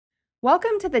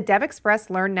Welcome to the DevExpress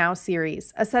Learn Now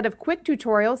series, a set of quick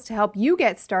tutorials to help you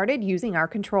get started using our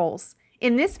controls.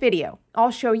 In this video, I'll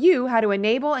show you how to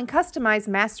enable and customize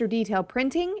master detail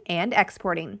printing and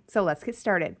exporting. So let's get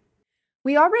started.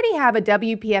 We already have a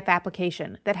WPF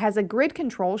application that has a grid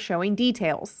control showing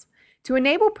details. To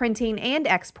enable printing and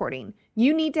exporting,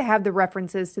 you need to have the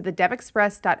references to the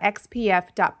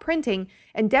devexpress.xpf.printing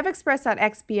and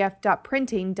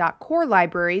devexpress.xpf.printing.core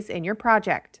libraries in your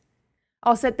project.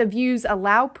 I'll set the view's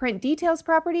Allow Print Details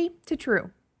property to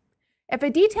True. If a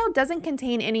detail doesn't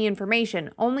contain any information,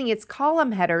 only its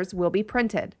column headers will be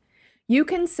printed. You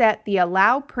can set the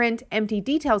Allow Print Empty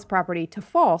Details property to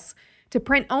False to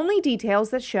print only details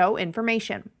that show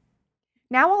information.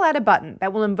 Now I'll add a button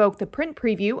that will invoke the print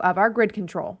preview of our grid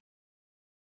control.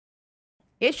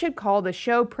 It should call the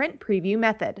Show Print Preview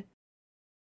method.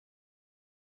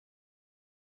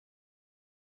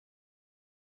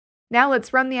 Now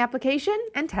let's run the application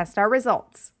and test our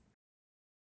results.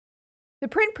 The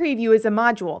print preview is a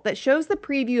module that shows the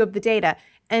preview of the data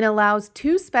and allows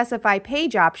two specify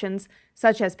page options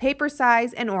such as paper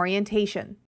size and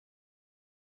orientation.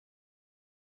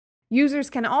 Users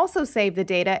can also save the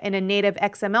data in a native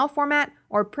XML format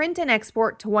or print and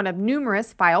export to one of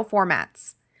numerous file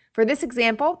formats. For this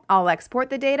example, I'll export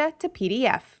the data to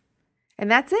PDF. And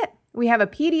that's it. We have a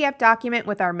PDF document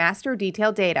with our master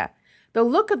detail data. The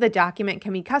look of the document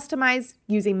can be customized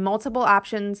using multiple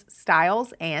options,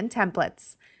 styles, and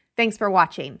templates. Thanks for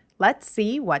watching. Let's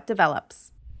see what develops.